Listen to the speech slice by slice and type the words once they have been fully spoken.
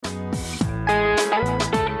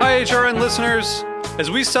HRN listeners.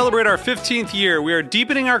 As we celebrate our 15th year, we are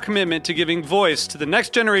deepening our commitment to giving voice to the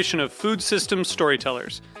next generation of food systems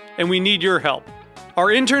storytellers, and we need your help. Our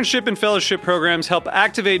internship and fellowship programs help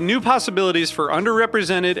activate new possibilities for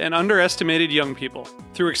underrepresented and underestimated young people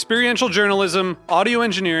through experiential journalism, audio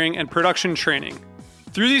engineering, and production training.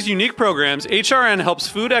 Through these unique programs, HRN helps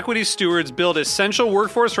food equity stewards build essential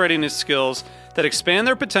workforce readiness skills that expand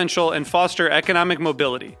their potential and foster economic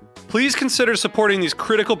mobility. Please consider supporting these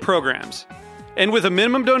critical programs. And with a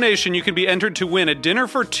minimum donation, you can be entered to win a dinner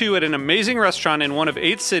for two at an amazing restaurant in one of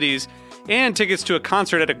 8 cities and tickets to a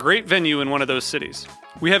concert at a great venue in one of those cities.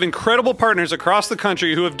 We have incredible partners across the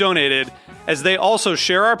country who have donated, as they also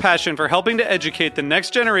share our passion for helping to educate the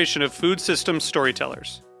next generation of food systems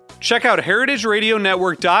storytellers. Check out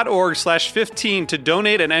heritageradionetwork.org/15 to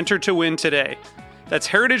donate and enter to win today. That's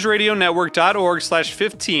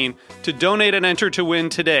heritageradionetwork.org/15 to donate and enter to win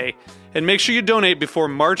today. And make sure you donate before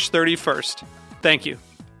March 31st. Thank you.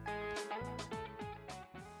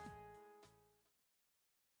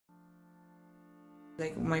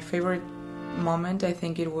 Like, my favorite moment, I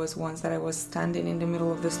think it was once that I was standing in the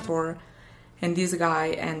middle of the store and this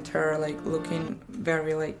guy entered, like, looking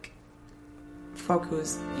very, like,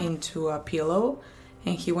 focused into a pillow,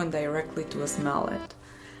 and he went directly to smell it.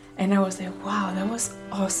 And I was like, wow, that was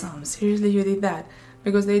awesome. Seriously, you did that?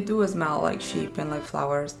 Because they do smell like sheep and like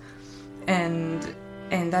flowers. And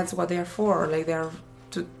that's what they are for. Like, they are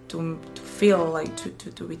to feel, like,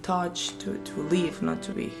 to be touched, to live, not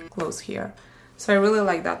to be close here. So I really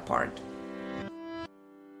like that part.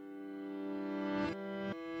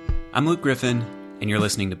 I'm Luke Griffin, and you're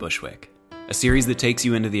listening to Bushwick, a series that takes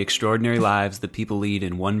you into the extraordinary lives that people lead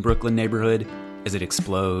in one Brooklyn neighborhood as it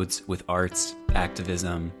explodes with arts,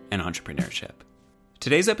 activism, and entrepreneurship.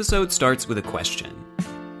 Today's episode starts with a question.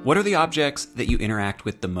 What are the objects that you interact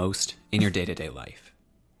with the most in your day-to-day life?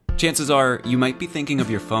 Chances are you might be thinking of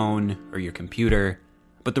your phone or your computer,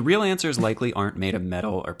 but the real answers likely aren't made of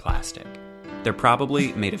metal or plastic. They're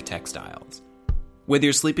probably made of textiles. Whether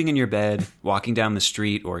you're sleeping in your bed, walking down the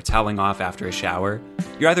street, or toweling off after a shower,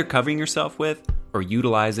 you're either covering yourself with or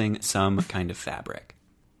utilizing some kind of fabric.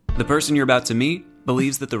 The person you're about to meet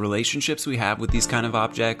believes that the relationships we have with these kind of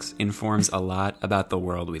objects informs a lot about the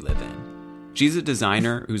world we live in. She's a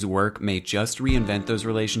designer whose work may just reinvent those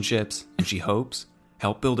relationships, and she hopes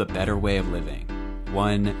help build a better way of living,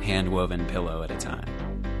 one hand-woven pillow at a time.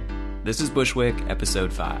 This is Bushwick,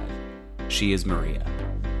 Episode 5. She is Maria.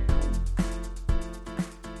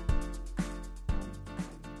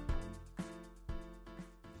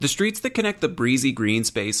 The streets that connect the breezy green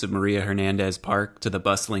space of Maria Hernandez Park to the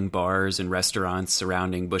bustling bars and restaurants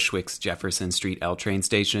surrounding Bushwick's Jefferson Street L train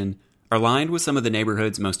station are lined with some of the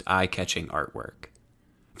neighborhood's most eye-catching artwork.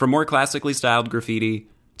 From more classically styled graffiti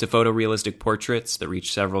to photorealistic portraits that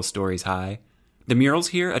reach several stories high, the murals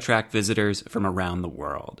here attract visitors from around the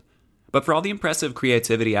world. But for all the impressive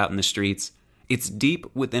creativity out in the streets, it's deep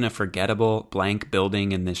within a forgettable, blank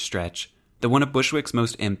building in this stretch that one of Bushwick's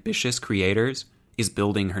most ambitious creators is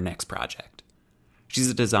building her next project. She's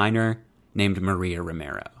a designer named Maria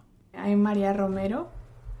Romero. I'm Maria Romero,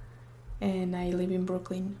 and I live in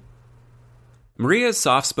Brooklyn. Maria is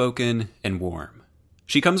soft-spoken and warm.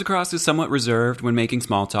 She comes across as somewhat reserved when making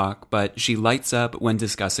small talk, but she lights up when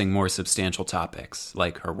discussing more substantial topics,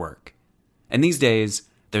 like her work. And these days,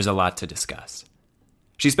 there's a lot to discuss.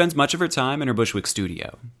 She spends much of her time in her Bushwick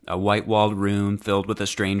studio, a white-walled room filled with a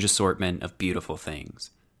strange assortment of beautiful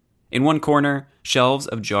things. In one corner, shelves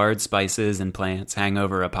of jarred spices and plants hang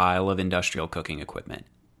over a pile of industrial cooking equipment.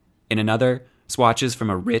 In another, swatches from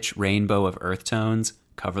a rich rainbow of earth tones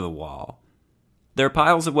cover the wall. There are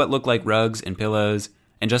piles of what look like rugs and pillows,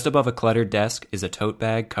 and just above a cluttered desk is a tote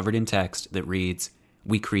bag covered in text that reads,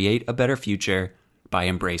 "We create a better future by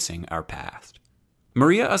embracing our past."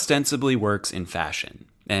 Maria ostensibly works in fashion,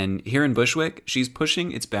 and here in Bushwick, she's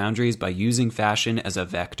pushing its boundaries by using fashion as a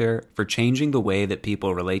vector for changing the way that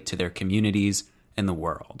people relate to their communities and the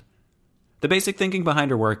world. The basic thinking behind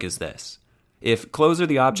her work is this. If clothes are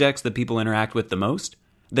the objects that people interact with the most,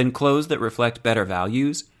 then clothes that reflect better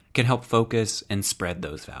values can help focus and spread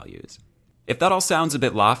those values. If that all sounds a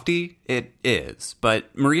bit lofty, it is,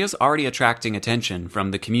 but Maria's already attracting attention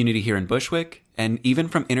from the community here in Bushwick and even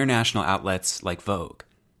from international outlets like Vogue.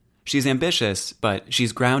 She's ambitious, but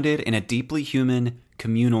she's grounded in a deeply human,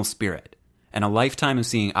 communal spirit and a lifetime of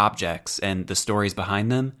seeing objects and the stories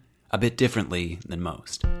behind them a bit differently than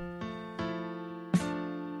most.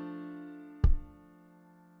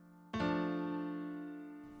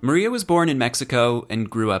 Maria was born in Mexico and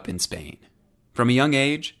grew up in Spain. From a young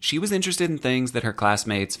age, she was interested in things that her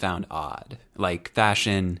classmates found odd, like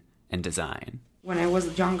fashion and design. When I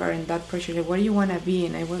was younger and that pressure, like, what do you want to be?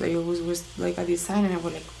 And I always was like a designer, and I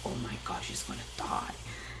was like, oh my gosh, she's going to die.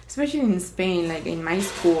 Especially in Spain, like in my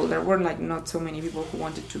school, there were like not so many people who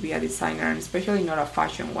wanted to be a designer, and especially not a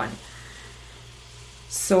fashion one.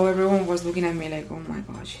 So everyone was looking at me like, oh my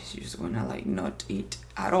gosh, she's just going to like not eat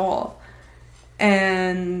at all.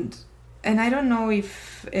 And I don't know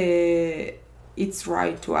if it's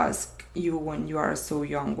right to ask you when you are so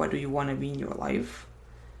young, what do you want to be in your life?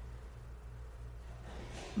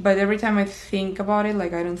 But every time I think about it,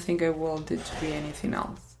 like, I don't think I wanted to be anything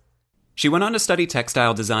else. She went on to study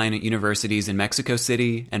textile design at universities in Mexico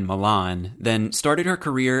City and Milan, then started her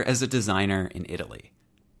career as a designer in Italy.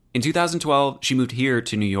 In 2012, she moved here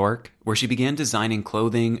to New York, where she began designing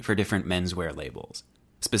clothing for different menswear labels,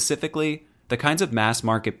 specifically the kinds of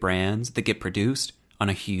mass-market brands that get produced on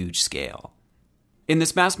a huge scale. In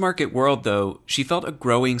this mass-market world, though, she felt a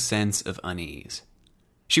growing sense of unease.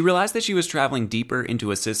 She realized that she was traveling deeper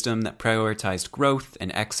into a system that prioritized growth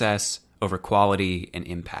and excess over quality and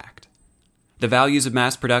impact. The values of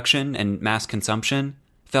mass production and mass consumption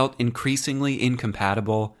felt increasingly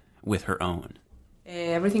incompatible with her own.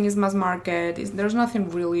 Everything is mass market. There's nothing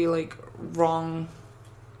really like wrong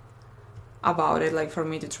about it, like for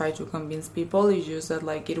me to try to convince people. It's just that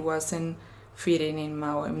like it wasn't fitting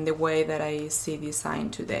in the way that I see design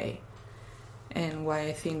today and what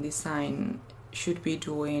I think design should be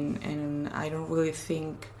doing. And I don't really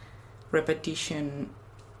think repetition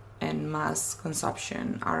and mass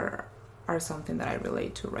consumption are something that I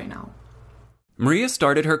relate to right now. Maria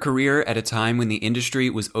started her career at a time when the industry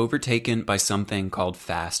was overtaken by something called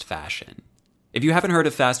fast fashion. If you haven't heard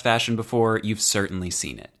of fast fashion before, you've certainly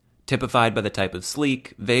seen it, typified by the type of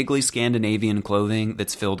sleek, vaguely Scandinavian clothing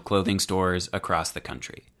that's filled clothing stores across the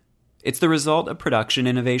country. It's the result of production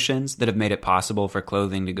innovations that have made it possible for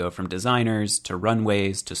clothing to go from designers to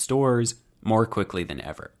runways to stores more quickly than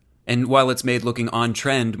ever. And while it's made looking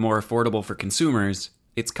on-trend more affordable for consumers,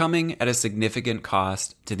 it's coming at a significant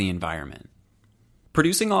cost to the environment.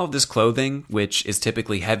 Producing all of this clothing, which is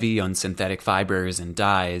typically heavy on synthetic fibers and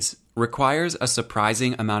dyes, requires a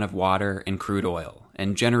surprising amount of water and crude oil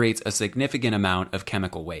and generates a significant amount of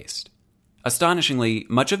chemical waste. Astonishingly,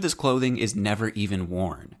 much of this clothing is never even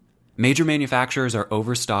worn. Major manufacturers are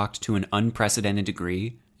overstocked to an unprecedented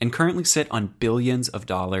degree and currently sit on billions of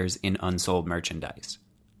dollars in unsold merchandise.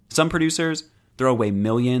 Some producers throw away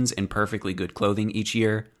millions in perfectly good clothing each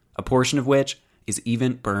year, a portion of which is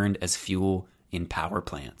even burned as fuel in power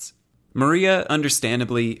plants. Maria,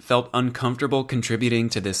 understandably, felt uncomfortable contributing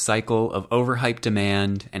to this cycle of overhyped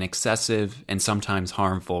demand and excessive and sometimes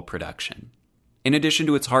harmful production. In addition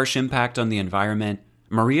to its harsh impact on the environment,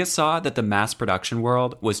 Maria saw that the mass production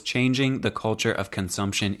world was changing the culture of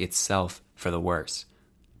consumption itself for the worse.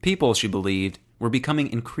 People, she believed, were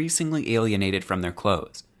becoming increasingly alienated from their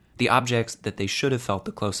clothes, the objects that they should have felt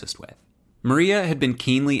the closest with. Maria had been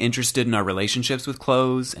keenly interested in our relationships with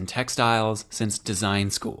clothes and textiles since design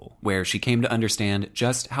school, where she came to understand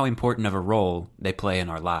just how important of a role they play in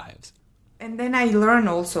our lives. And then I learned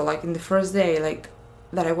also, like in the first day, like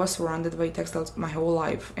that I was surrounded by textiles my whole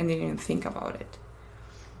life and didn't even think about it.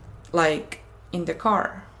 Like in the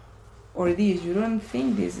car or this, you don't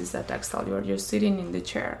think this is a textile, you're just sitting in the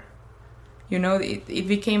chair. You know, it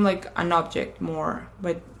became like an object more,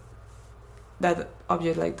 but that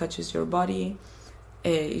object like touches your body,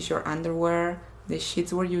 is your underwear, the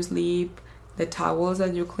sheets where you sleep, the towels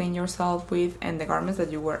that you clean yourself with, and the garments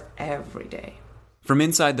that you wear every day. From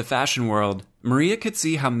inside the fashion world, Maria could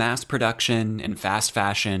see how mass production and fast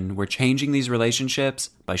fashion were changing these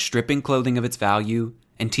relationships by stripping clothing of its value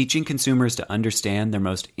and teaching consumers to understand their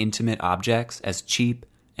most intimate objects as cheap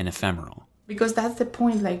and ephemeral. Because that's the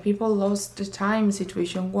point, like people lost the time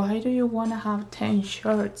situation. Why do you want to have 10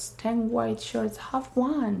 shirts, 10 white shirts? Have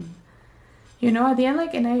one. You know, at the end,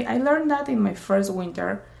 like, and I learned that in my first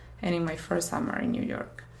winter and in my first summer in New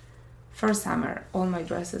York. First summer, all my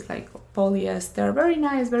dresses like polyester, very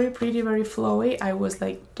nice, very pretty, very flowy. I was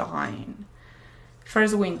like dying.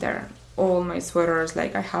 First winter, all my sweaters,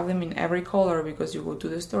 like I have them in every color because you go to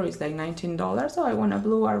the store, it's like $19. So I want a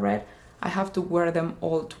blue or red. I have to wear them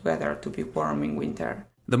all together to be warm in winter.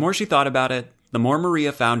 The more she thought about it, the more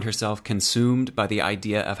Maria found herself consumed by the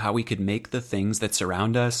idea of how we could make the things that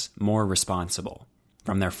surround us more responsible.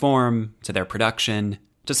 From their form, to their production,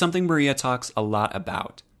 to something Maria talks a lot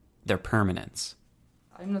about, their permanence.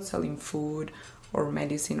 I'm not selling food or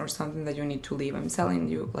medicine or something that you need to leave. I'm selling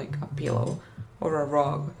you like a pillow or a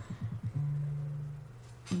rug.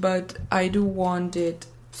 But I do want it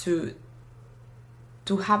to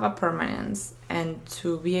have a permanence and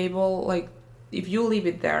to be able, like, if you leave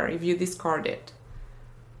it there, if you discard it,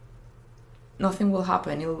 nothing will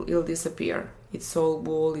happen. It'll disappear. It's all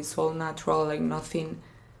wool, it's all natural, like nothing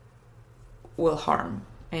will harm,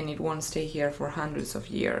 and it won't stay here for hundreds of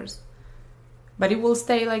years. But it will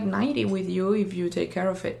stay like 90 with you if you take care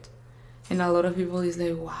of it. And a lot of people is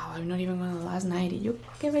like, wow, I'm not even going to last 90. You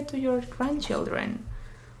give it to your grandchildren.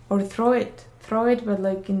 Or throw it, but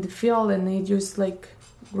like in the field, and they just like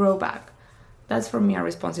grow back. That's for me a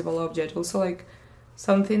responsible object. Also like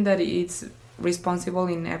something that it's responsible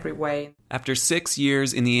in every way. After 6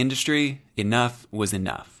 years in the industry, enough was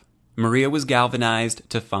enough. Maria was galvanized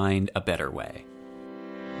to find a better way.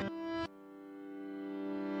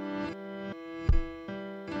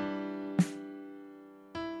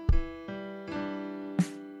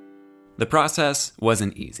 The process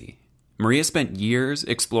wasn't easy. Maria spent years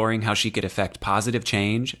exploring how she could effect positive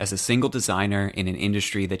change as a single designer in an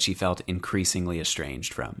industry that she felt increasingly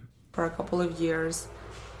estranged from. For a couple of years,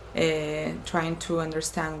 trying to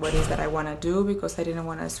understand what is that I want to do, because I didn't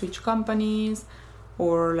want to switch companies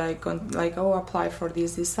or apply for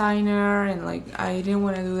this designer, and like I didn't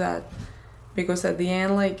want to do that because at the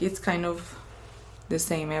end like it's kind of the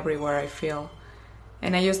same everywhere, I feel,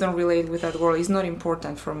 and I just don't relate with that world. It's not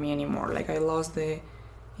important for me anymore. Like I lost the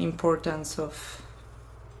importance of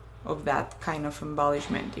that kind of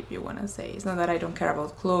embellishment, if you want to say. It's not that I don't care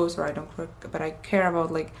about clothes but I care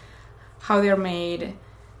about like how they're made,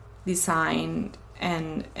 designed,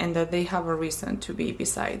 and that they have a reason to be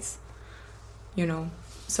besides, you know.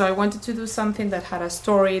 So I wanted to do something that had a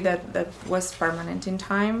story that was permanent in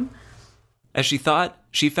time. As she thought,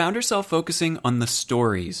 she found herself focusing on the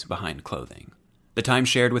stories behind clothing. The time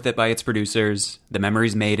shared with it by its producers, the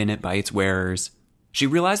memories made in it by its wearers. She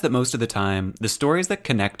realized that most of the time, the stories that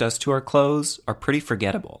connect us to our clothes are pretty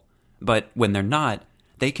forgettable. But when they're not,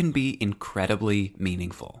 they can be incredibly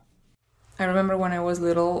meaningful. I remember when I was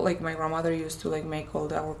little, like my grandmother used to like make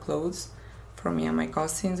all our clothes for me and my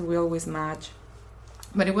cousins. We always match.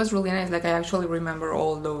 But it was really nice. Like I actually remember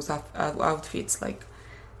all those outfits, like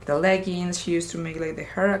the leggings. She used to make like the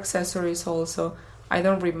hair accessories also. I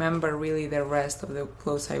don't remember really the rest of the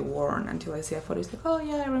clothes I wore until I see a photo. It's like, oh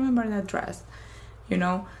yeah, I remember that dress, you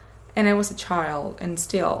know. And I was a child, and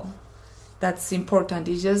still, that's important.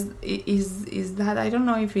 It's just is that I don't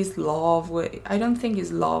know if it's love. I don't think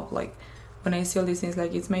it's love. Like when I see all these things,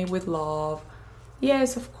 like it's made with love.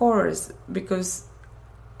 Yes, of course, because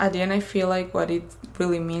at the end I feel like what it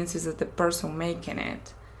really means is that the person making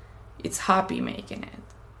it, it's happy making it,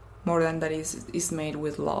 more than that is made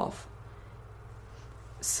with love.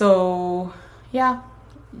 So yeah,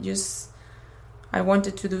 just I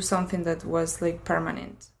wanted to do something that was like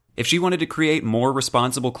permanent. If she wanted to create more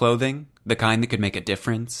responsible clothing, the kind that could make a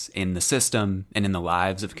difference in the system and in the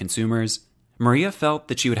lives of consumers, Maria felt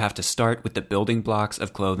that she would have to start with the building blocks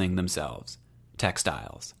of clothing themselves,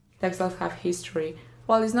 textiles. Textiles have history.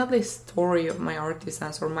 Well, it's not the story of my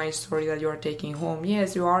artisans or my story that you are taking home.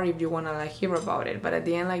 Yes, you are if you want to like hear about it, but at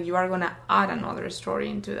the end, like you are going to add another story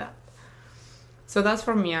into that. So that's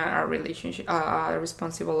for me a relationship, a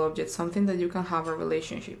responsible object, something that you can have a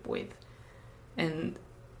relationship with, and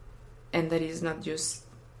that is not just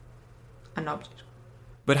an object.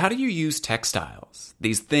 But how do you use textiles,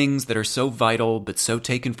 these things that are so vital but so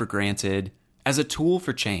taken for granted, as a tool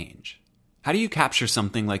for change? How do you capture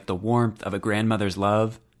something like the warmth of a grandmother's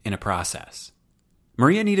love in a process?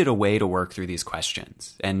 Maria needed a way to work through these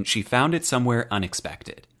questions, and she found it somewhere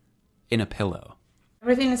unexpected, in a pillow.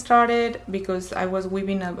 Everything started because I was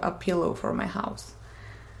weaving a pillow for my house.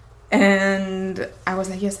 And I was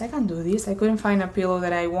like, yes, I can do this. I couldn't find a pillow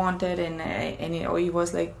that I wanted, and it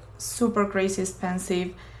was like super crazy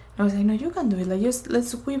expensive. I was like, no, you can do it. Like, just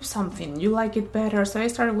let's weave something. You like it better. So I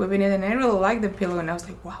started weaving it, and I really liked the pillow. And I was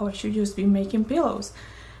like, wow, I should just be making pillows.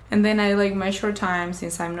 And then I like measure time,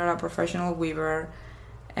 since I'm not a professional weaver,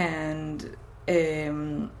 and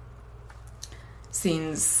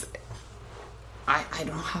since I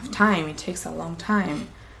don't have time, it takes a long time.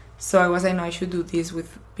 So I was like, no, I should do this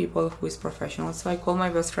with people who is professional. So I called my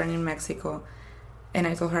best friend in Mexico, and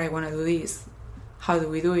I told her I want to do this. How do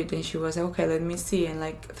we do it? And she was like, okay, let me see. And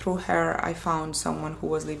like through her, I found someone who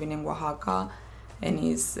was living in Oaxaca, and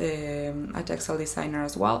is a textile designer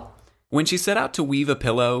as well. When she set out to weave a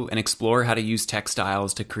pillow and explore how to use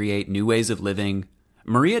textiles to create new ways of living,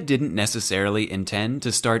 Maria didn't necessarily intend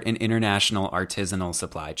to start an international artisanal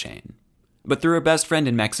supply chain. But through her best friend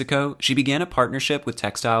in Mexico, she began a partnership with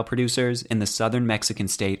textile producers in the southern Mexican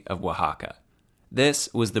state of Oaxaca.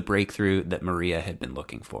 This was the breakthrough that Maria had been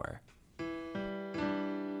looking for.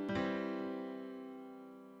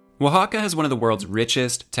 Oaxaca has one of the world's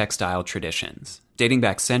richest textile traditions, dating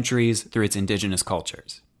back centuries through its indigenous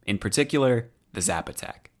cultures, in particular, the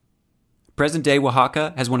Zapotec. Present-day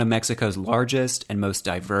Oaxaca has one of Mexico's largest and most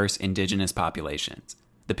diverse indigenous populations,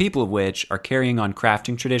 the people of which are carrying on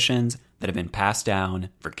crafting traditions that have been passed down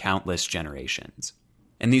for countless generations.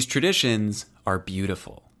 And these traditions are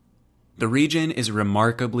beautiful. The region is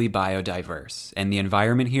remarkably biodiverse, and the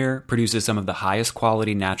environment here produces some of the highest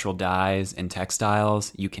quality natural dyes and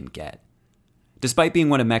textiles you can get. Despite being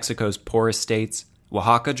one of Mexico's poorest states,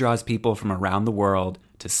 Oaxaca draws people from around the world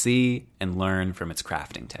to see and learn from its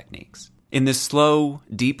crafting techniques. In this slow,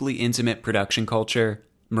 deeply intimate production culture,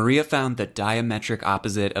 Maria found the diametric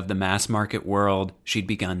opposite of the mass market world she'd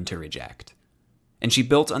begun to reject. And she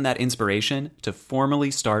built on that inspiration to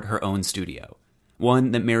formally start her own studio,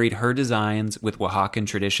 one that married her designs with Oaxacan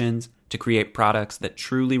traditions to create products that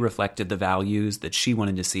truly reflected the values that she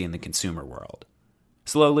wanted to see in the consumer world.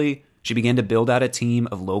 Slowly, she began to build out a team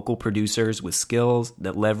of local producers with skills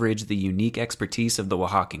that leveraged the unique expertise of the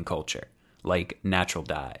Oaxacan culture, like natural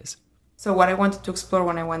dyes. So what I wanted to explore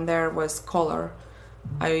when I went there was color.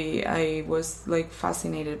 I was like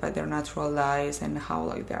fascinated by their natural dyes and how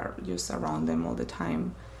like they're just around them all the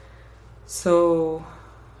time. So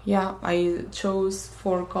yeah, I chose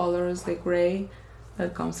 4 colors: the gray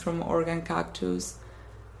that comes from Oregon cactus,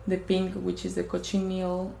 the pink, which is the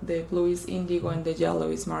cochineal, the blue is indigo, and the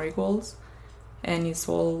yellow is marigolds. And it's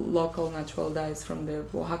all local natural dyes from the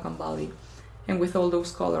Oaxacan Valley. And with all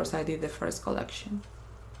those colors, I did the first collection.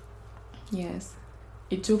 Yes,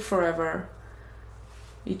 it took forever.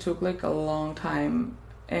 It took like a long time,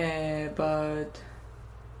 but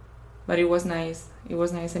it was nice. It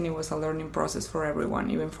was nice, and it was a learning process for everyone,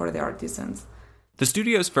 even for the artisans. The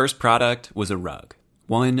studio's first product was a rug,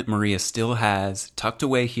 one Maria still has tucked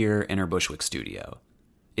away here in her Bushwick studio.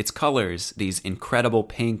 Its colors, these incredible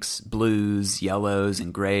pinks, blues, yellows,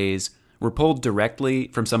 and grays, were pulled directly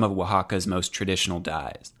from some of Oaxaca's most traditional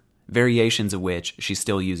dyes, variations of which she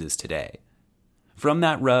still uses today. From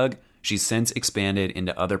that rug, she's since expanded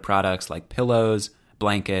into other products like pillows,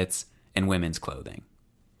 blankets, and women's clothing.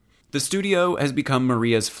 The studio has become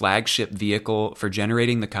Maria's flagship vehicle for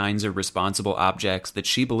generating the kinds of responsible objects that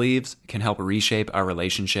she believes can help reshape our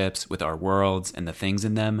relationships with our worlds and the things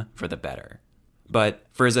in them for the better. But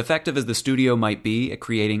for as effective as the studio might be at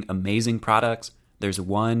creating amazing products, there's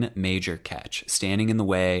one major catch standing in the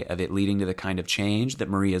way of it leading to the kind of change that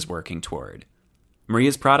Maria's working toward.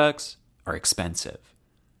 Maria's products are expensive.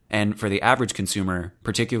 And for the average consumer,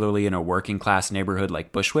 particularly in a working-class neighborhood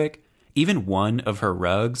like Bushwick, even one of her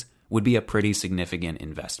rugs would be a pretty significant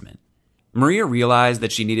investment. Maria realized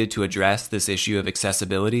that she needed to address this issue of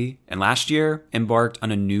accessibility, and last year embarked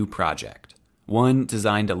on a new project, one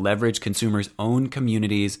designed to leverage consumers' own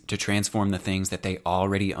communities to transform the things that they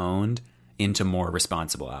already owned into more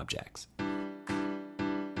responsible objects.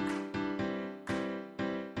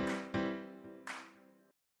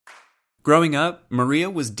 Growing up, Maria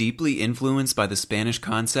was deeply influenced by the Spanish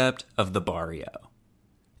concept of the barrio.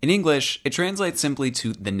 In English, it translates simply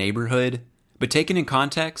to the neighborhood, but taken in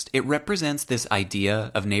context, it represents this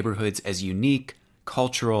idea of neighborhoods as unique,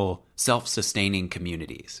 cultural, self-sustaining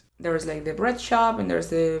communities. There's like the bread shop, and there's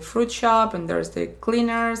the fruit shop, and there's the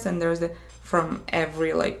cleaners, and there's from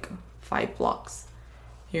every like 5 blocks,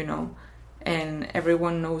 and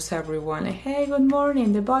everyone knows everyone. Like, hey, good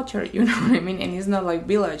morning, the butcher, you know what I mean? And it's not like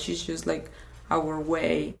village, it's just like our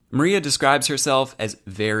way. Maria describes herself as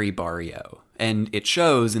very barrio, and it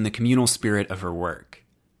shows in the communal spirit of her work.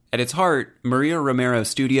 At its heart, Maria Romero's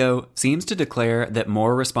studio seems to declare that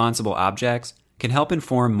more responsible objects can help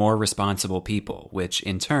inform more responsible people, which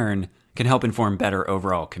in turn can help inform better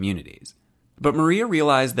overall communities. But Maria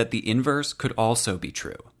realized that the inverse could also be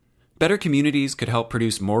true. Better communities could help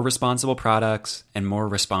produce more responsible products and more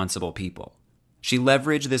responsible people. She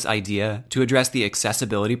leveraged this idea to address the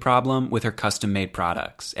accessibility problem with her custom-made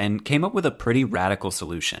products and came up with a pretty radical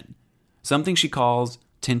solution, something she calls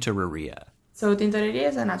Tintoreria. So Tintoreria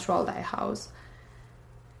is a natural dye house.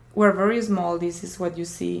 We're very small, this is what you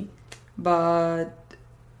see, but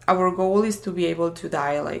our goal is to be able to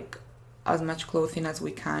dye like as much clothing as we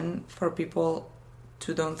can for people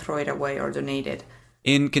to don't throw it away or donate it.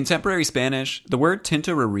 In contemporary Spanish, the word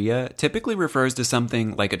tintoreria typically refers to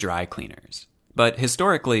something like a dry cleaner's. But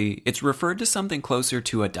historically, it's referred to something closer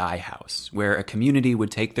to a dye house, where a community would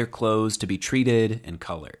take their clothes to be treated and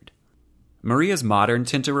colored. Maria's modern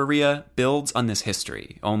tintoreria builds on this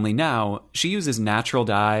history, only now she uses natural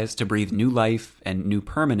dyes to breathe new life and new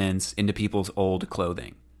permanence into people's old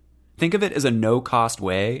clothing. Think of it as a no-cost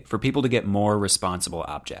way for people to get more responsible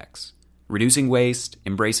objects, reducing waste,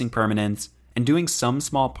 embracing permanence, and doing some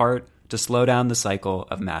small part to slow down the cycle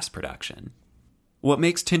of mass production. What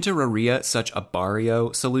makes Tintoreria such a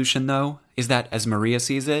barrio solution, though, is that, as Maria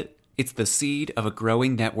sees it, It's the seed of a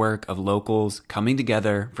growing network of locals coming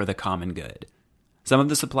together for the common good. Some of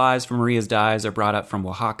the supplies for Maria's dyes are brought up from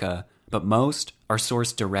Oaxaca, but most are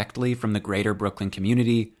sourced directly from the greater Brooklyn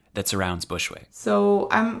community that surrounds Bushwick. So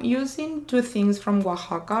I'm using 2 things from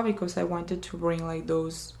Oaxaca because I wanted to bring like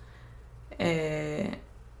those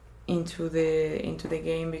into the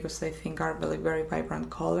game because I think are very, very vibrant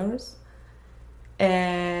colors.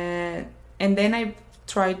 And then I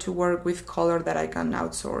try to work with color that I can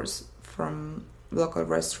outsource from local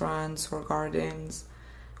restaurants or gardens.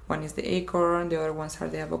 One is the acorn, the other ones are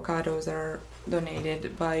the avocados that are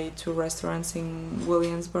donated by 2 restaurants in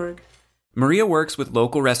Williamsburg. Maria works with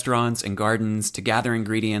local restaurants and gardens to gather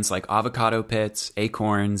ingredients like avocado pits,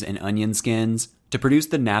 acorns, and onion skins to produce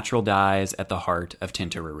the natural dyes at the heart of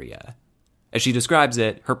Tintoreria. As she describes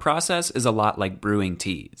it, her process is a lot like brewing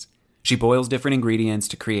teas. She boils different ingredients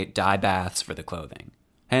to create dye baths for the clothing.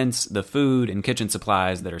 Hence, the food and kitchen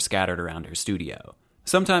supplies that are scattered around her studio.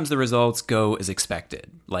 Sometimes the results go as expected,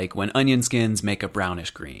 like when onion skins make a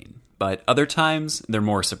brownish green. But other times, they're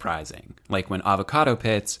more surprising, like when avocado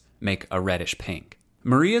pits make a reddish pink.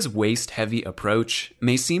 Maria's waste-heavy approach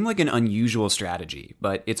may seem like an unusual strategy,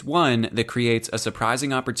 but it's one that creates a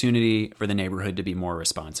surprising opportunity for the neighborhood to be more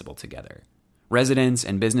responsible together. Residents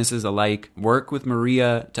and businesses alike work with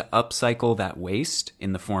Maria to upcycle that waste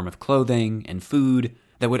in the form of clothing and food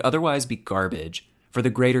that would otherwise be garbage for the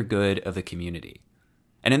greater good of the community.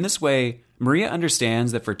 And in this way, Maria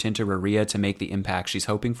understands that for Tintoreria to make the impact she's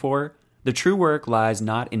hoping for, the true work lies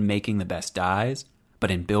not in making the best dyes,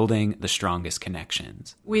 but in building the strongest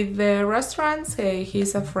connections. With the restaurants,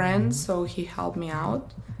 he's a friend, so he helped me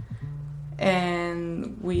out.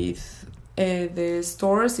 And with the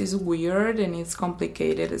stores, it's weird and it's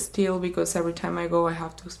complicated still because every time I go, I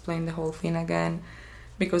have to explain the whole thing again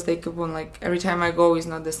because they keep on every time I go, it's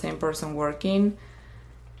not the same person working.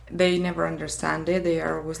 They never understand it. They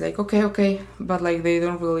are always okay, but they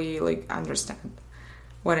don't really understand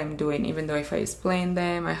what I'm doing. Even though if I explain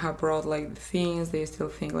them, I have brought the things, they still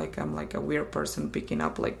think I'm a weird person picking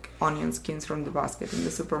up onion skins from the basket in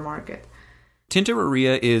the supermarket.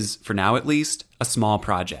 Tintoreria is, for now at least, a small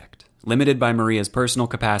project, limited by Maria's personal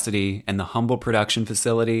capacity and the humble production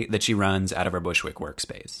facility that she runs out of her Bushwick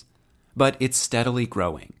workspace. But it's steadily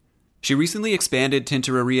growing. She recently expanded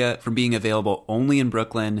Tintoreria from being available only in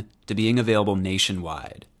Brooklyn to being available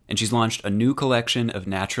nationwide, and she's launched a new collection of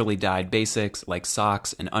naturally dyed basics like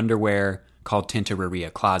socks and underwear called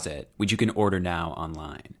Tintoreria Closet, which you can order now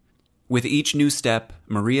online. With each new step,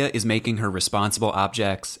 Maria is making her responsible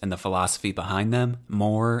objects and the philosophy behind them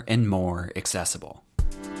more and more accessible.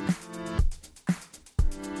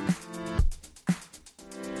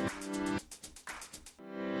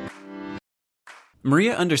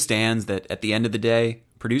 Maria understands that at the end of the day,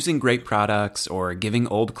 producing great products or giving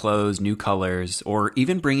old clothes new colors or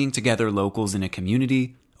even bringing together locals in a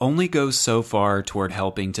community only goes so far toward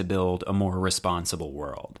helping to build a more responsible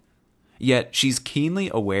world. Yet she's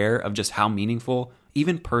keenly aware of just how meaningful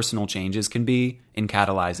even personal changes can be in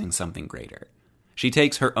catalyzing something greater. She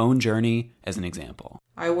takes her own journey as an example.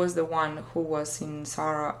 I was the one who was in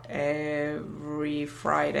Zara every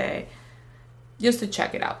Friday just to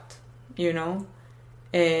check it out,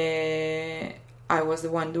 I was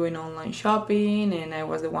the one doing online shopping, and I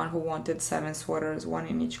was the one who wanted 7 sweaters, 1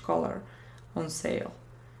 in each color, on sale.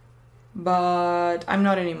 But I'm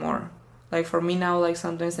not anymore. For me now,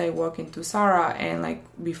 sometimes I walk into Zara and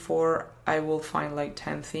before I will find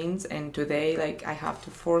 10 things, and today I have to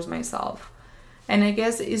force myself. And I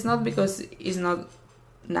guess it's not because it's not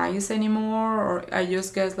nice anymore, or I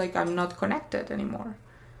just guess I'm not connected anymore.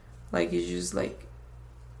 It's just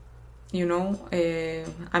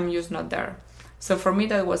I'm just not there. So for me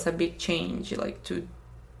that was a big change, to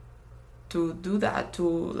do that,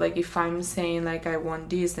 to if I'm saying I want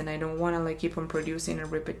this and I don't want to keep on producing a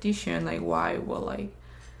repetition, why will I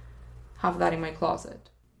have that in my closet?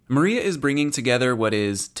 Maria is bringing together what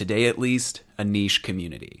is, today at least, a niche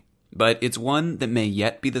community. But it's one that may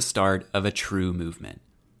yet be the start of a true movement.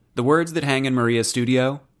 The words that hang in Maria's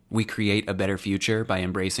studio, "We create a better future by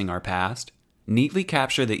embracing our past," neatly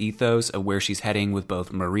capture the ethos of where she's heading with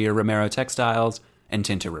both Maria Romero Textiles and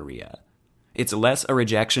Tintoreria. It's less a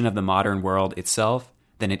rejection of the modern world itself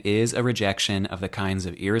than it is a rejection of the kinds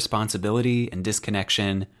of irresponsibility and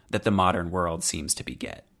disconnection that the modern world seems to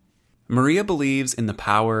beget. Maria believes in the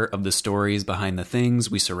power of the stories behind the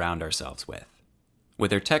things we surround ourselves with.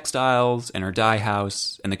 With her textiles and her dye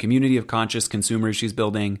house and the community of conscious consumers she's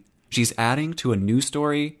building, she's adding to a new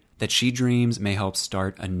story that she dreams may help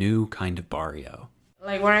start a new kind of barrio.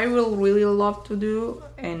 What I will really love to do,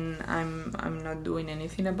 and I'm not doing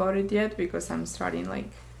anything about it yet because I'm starting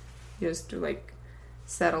just to like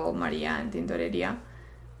settle Maria and Tintoreria.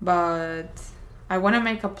 But I want to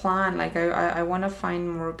make a plan. Like I want to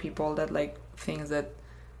find more people that like thinks that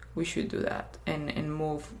we should do that and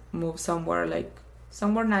move somewhere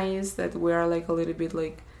nice, that we are like a little bit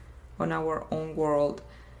like on our own world,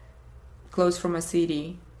 close from a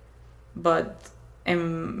city, but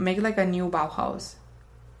and make like a new Bauhaus,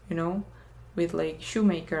 you know, with like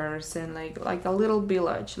shoemakers and like a little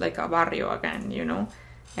village, like a barrio again, you know,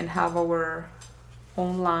 and have our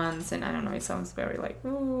own lands. And I don't know, it sounds very like,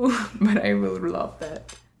 ooh, but I will love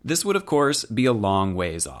that. This would, of course, be a long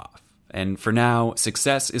ways off. And for now,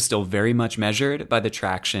 success is still very much measured by the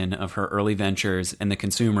traction of her early ventures and the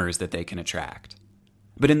consumers that they can attract.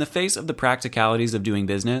 But in the face of the practicalities of doing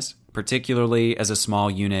business, particularly as a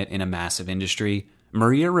small unit in a massive industry,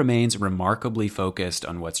 Maria remains remarkably focused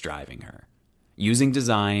on what's driving her, using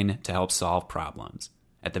design to help solve problems,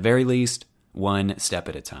 at the very least, one step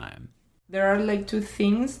at a time. There are like two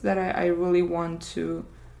things that I really want to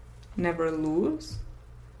never lose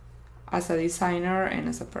as a designer and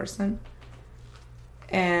as a person.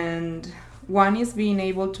 And one is being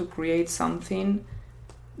able to create something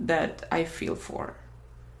that I feel for.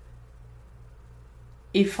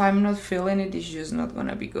 If I'm not feeling it, it's just not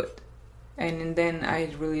gonna be good. And then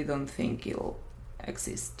I really don't think it'll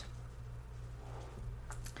exist.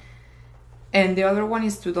 And the other one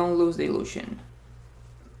is to don't lose the illusion.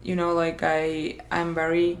 You know, like I'm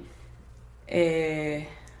very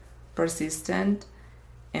persistent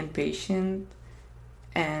and patient,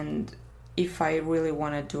 and if I really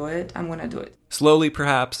want to do it, I'm going to do it. Slowly,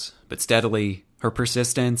 perhaps, but steadily, her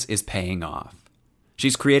persistence is paying off.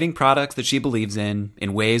 She's creating products that she believes in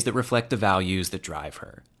ways that reflect the values that drive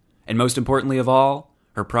her. And most importantly of all,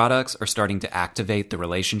 her products are starting to activate the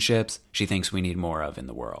relationships she thinks we need more of in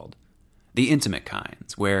the world. The intimate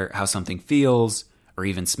kinds, where how something feels or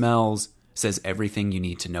even smells says everything you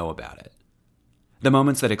need to know about it. The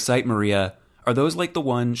moments that excite Maria are those like the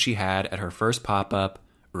one she had at her first pop-up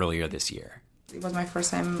earlier this year. It was my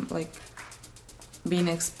first time like being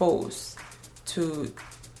exposed to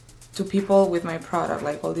people with my product.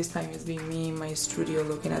 Like all this time it's been me in my studio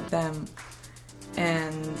looking at them,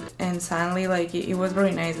 and suddenly like it was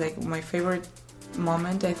very nice. Like my favorite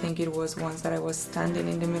moment, I think it was once that I was standing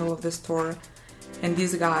in the middle of the store and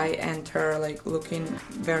this guy entered like looking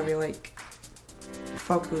very like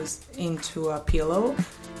focused into a pillow,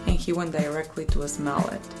 and he went directly to smell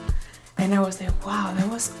it. And I was like, wow, that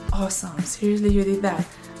was awesome. Seriously, you did that?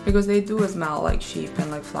 Because they do smell like sheep and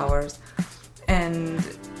like flowers. And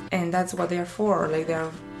that's what they're for. Like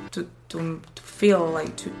they're to feel,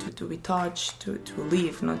 like to be touched, to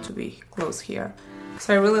live, not to be close here.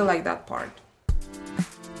 So I really like that part.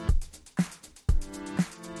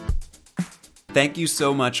 Thank you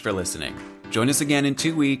so much for listening. Join us again in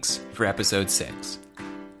 2 weeks for episode 6.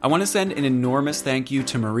 I want to send an enormous thank you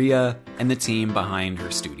to Maria and the team behind her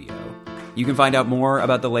studio. You can find out more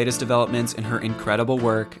about the latest developments in her incredible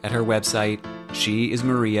work at her website,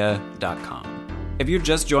 sheismaria.com. If you're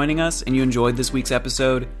just joining us and you enjoyed this week's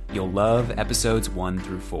episode, you'll love episodes 1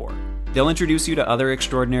 through 4. They'll introduce you to other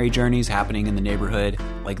extraordinary journeys happening in the neighborhood,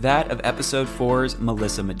 like that of episode 4's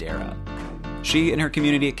Melissa Madera. She and her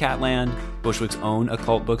community at Catland, Bushwick's own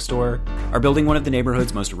occult bookstore, are building one of the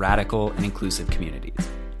neighborhood's most radical and inclusive communities.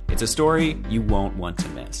 It's a story you won't want to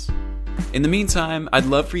miss. In the meantime, I'd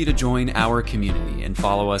love for you to join our community and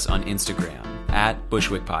follow us on Instagram at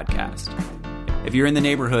Bushwick Podcast. If you're in the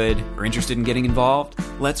neighborhood or interested in getting involved,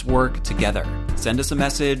 let's work together. Send us a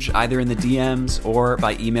message either in the DMs or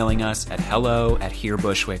by emailing us at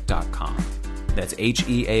hello@hearbushwick.com. That's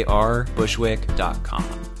HEAR Bushwick.com.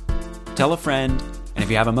 Tell a friend, and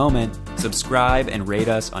if you have a moment, subscribe and rate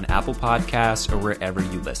us on Apple Podcasts or wherever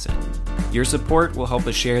you listen. Your support will help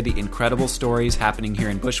us share the incredible stories happening here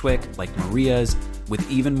in Bushwick, like Maria's, with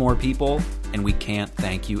even more people, and we can't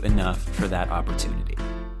thank you enough for that opportunity.